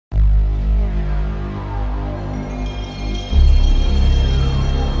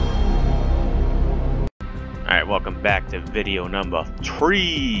back to video number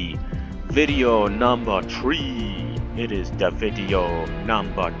 3. Video number 3. It is the video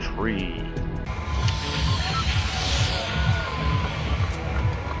number 3.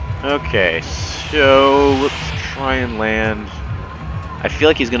 Okay, so let's try and land. I feel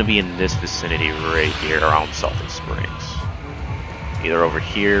like he's going to be in this vicinity right here around Salty Springs. Either over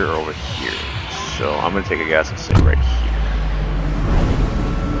here or over here. So I'm going to take a guess and say right here.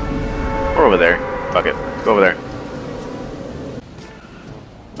 Or over there. Fuck it. Let's go over there.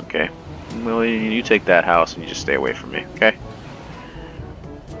 Okay. Well, you take that house and you just stay away from me, okay?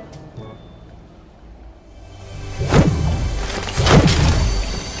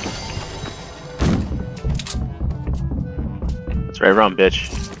 That's right, run,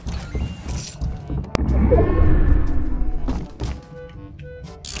 bitch.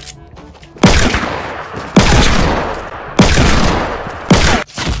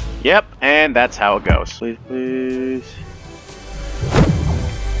 Yep, and that's how it goes. Please, please.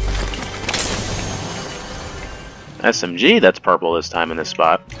 SMG, that's purple this time in this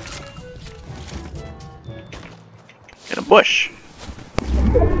spot. In a bush.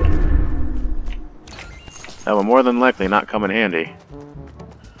 That will more than likely not come in handy.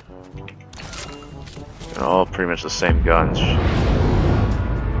 They're all pretty much the same guns.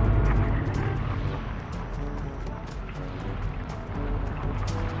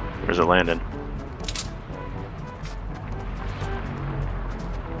 Where's it landing?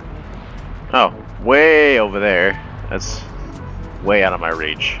 Oh, way over there. That's way out of my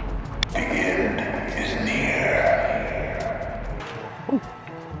reach. The end is near. Ooh.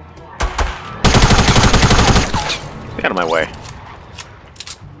 Get out of my way.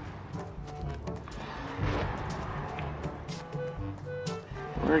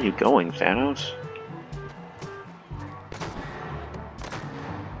 Where are you going, Thanos?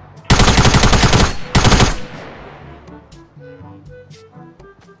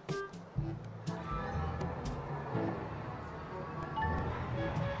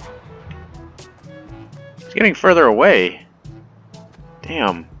 It's getting further away.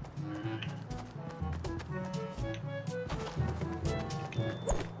 Damn.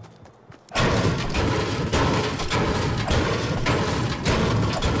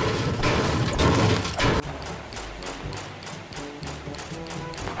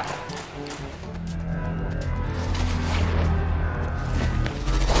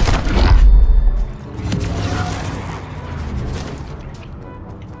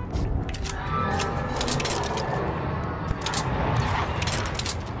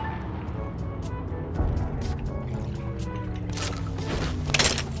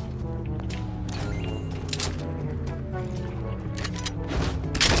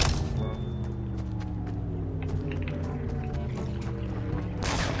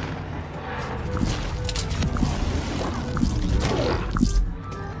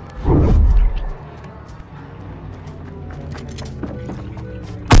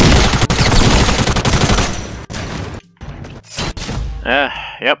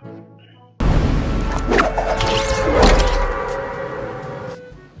 Yep.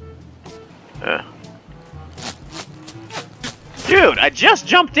 Dude, I just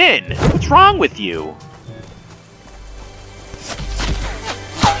jumped in! What's wrong with you?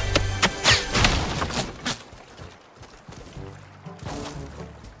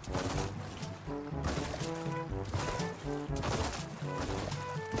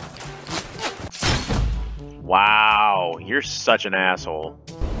 Wow, you're such an asshole.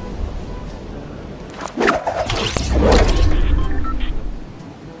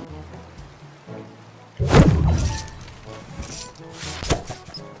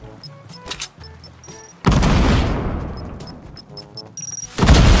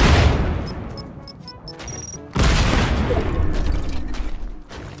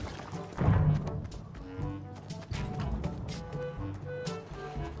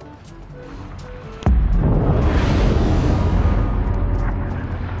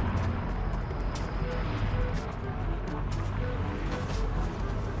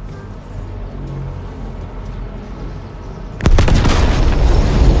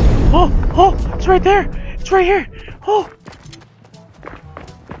 Oh, it's right there. It's right here. Oh.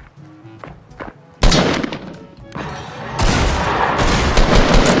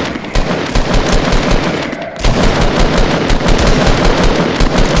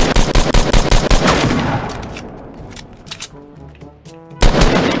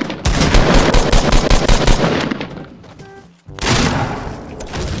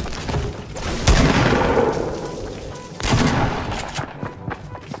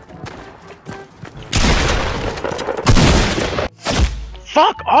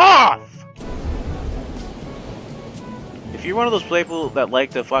 Fuck off! if you're one of those people that like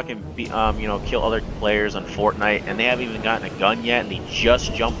to fucking be, you know, kill other players on Fortnite and they haven't even gotten a gun yet and they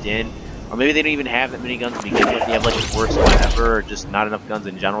just jumped in, or maybe they don't even have that many guns to begin with, they have like the worst gun ever, or just not enough guns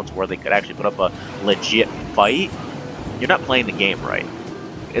in general to where they could actually put up a legit fight, you're not playing the game right.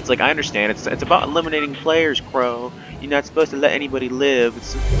 It's like, I understand, it's about eliminating players, Crow. You're not supposed to let anybody live.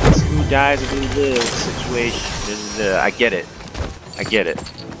 It's who dies and who lives situation. I get it. I get it.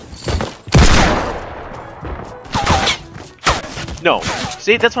 No.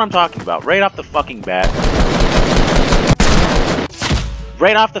 See, that's what I'm talking about. Right off the fucking bat.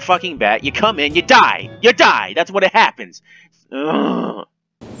 Right off the fucking bat, you come in, you die. You die. That's what it happens. Ugh.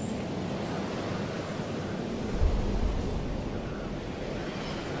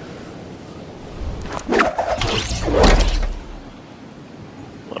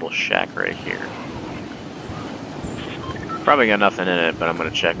 Little shack right here. Probably got nothing in it, but I'm gonna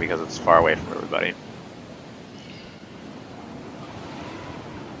check because it's far away from everybody.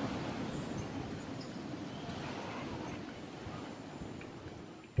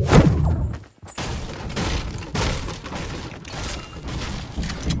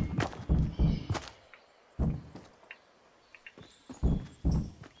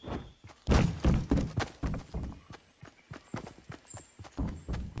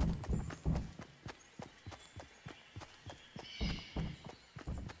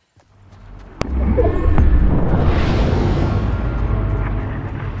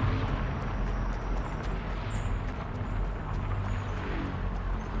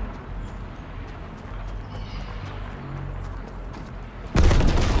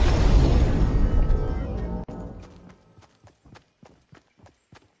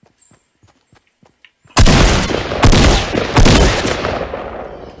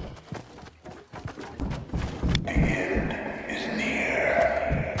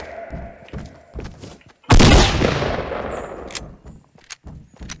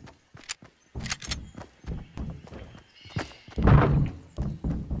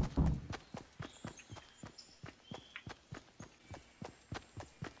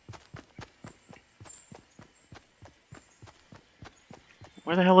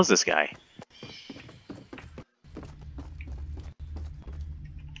 Where the hell is this guy?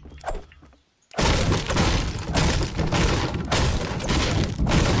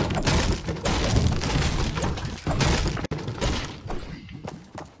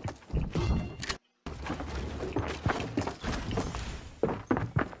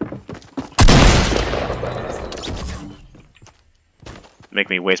 Make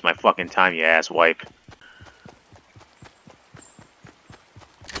me waste my fucking time, you asswipe.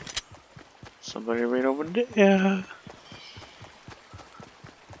 Somebody right over there.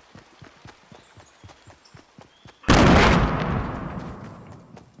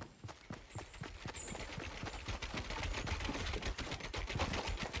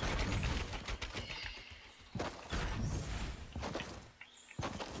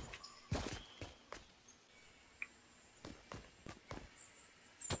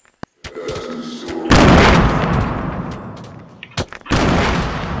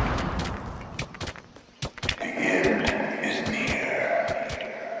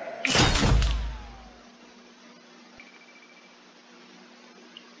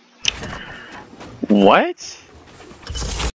 What?